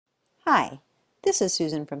Hi, this is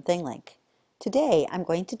Susan from ThingLink. Today I'm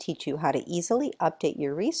going to teach you how to easily update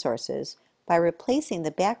your resources by replacing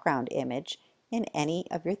the background image in any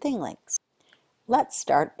of your ThingLinks. Let's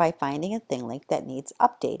start by finding a ThingLink that needs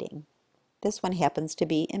updating. This one happens to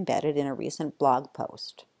be embedded in a recent blog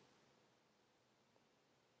post.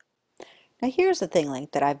 Now here's a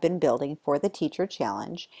ThingLink that I've been building for the Teacher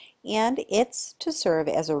Challenge, and it's to serve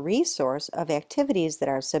as a resource of activities that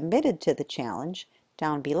are submitted to the challenge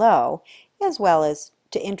down below, as well as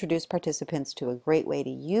to introduce participants to a great way to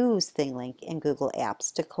use ThingLink in Google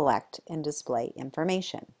Apps to collect and display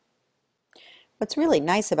information. What's really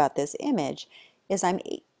nice about this image is I'm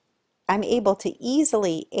able to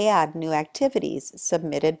easily add new activities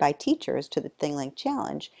submitted by teachers to the ThingLink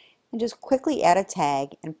Challenge and just quickly add a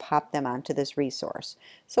tag and pop them onto this resource.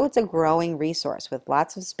 So it's a growing resource with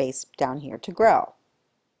lots of space down here to grow.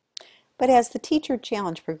 But as the Teacher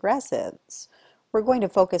Challenge progresses, we're going to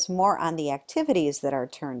focus more on the activities that are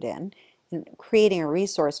turned in and creating a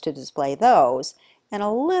resource to display those, and a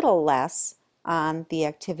little less on the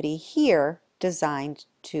activity here designed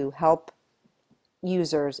to help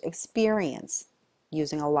users experience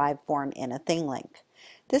using a live form in a ThingLink.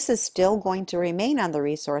 This is still going to remain on the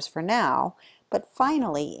resource for now, but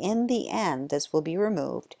finally, in the end, this will be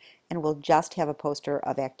removed and we'll just have a poster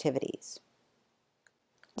of activities.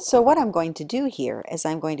 So what I'm going to do here is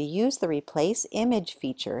I'm going to use the Replace Image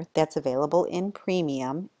feature that's available in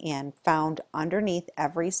Premium and found underneath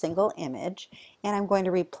every single image, and I'm going to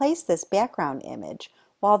replace this background image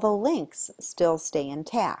while the links still stay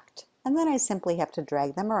intact. And then I simply have to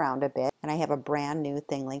drag them around a bit and I have a brand new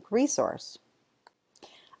ThingLink resource.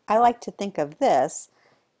 I like to think of this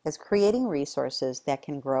as creating resources that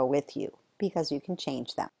can grow with you because you can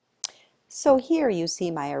change them. So here you see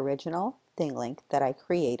my original ThingLink that I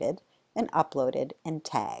created and uploaded and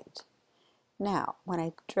tagged. Now when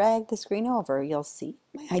I drag the screen over, you'll see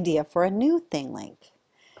my idea for a new ThingLink.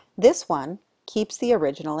 This one keeps the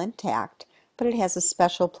original intact, but it has a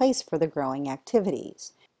special place for the growing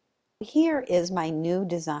activities. Here is my new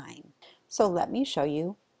design. So let me show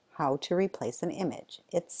you how to replace an image.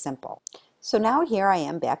 It's simple. So now here I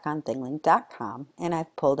am back on thinglink.com and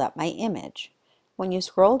I've pulled up my image. When you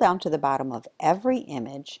scroll down to the bottom of every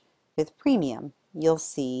image with Premium, you'll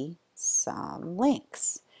see some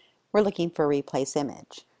links. We're looking for Replace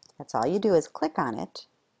Image. That's all you do is click on it,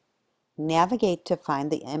 navigate to find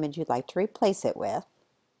the image you'd like to replace it with,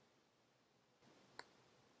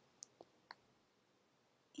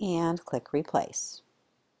 and click Replace.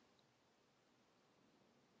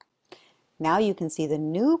 Now you can see the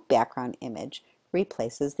new background image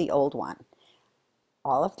replaces the old one.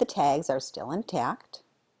 All of the tags are still intact.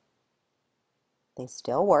 They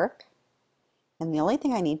still work. And the only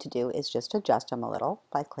thing I need to do is just adjust them a little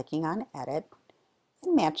by clicking on Edit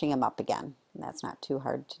and matching them up again. And that's not too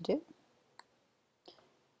hard to do.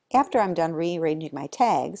 After I'm done rearranging my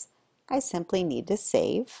tags, I simply need to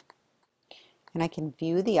save. And I can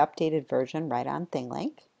view the updated version right on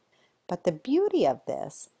ThingLink. But the beauty of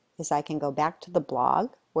this is I can go back to the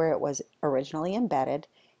blog where it was originally embedded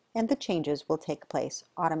and the changes will take place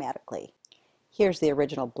automatically. Here's the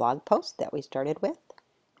original blog post that we started with,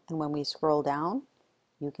 and when we scroll down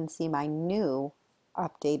you can see my new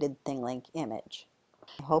updated ThingLink image.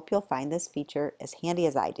 I hope you'll find this feature as handy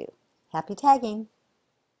as I do. Happy tagging!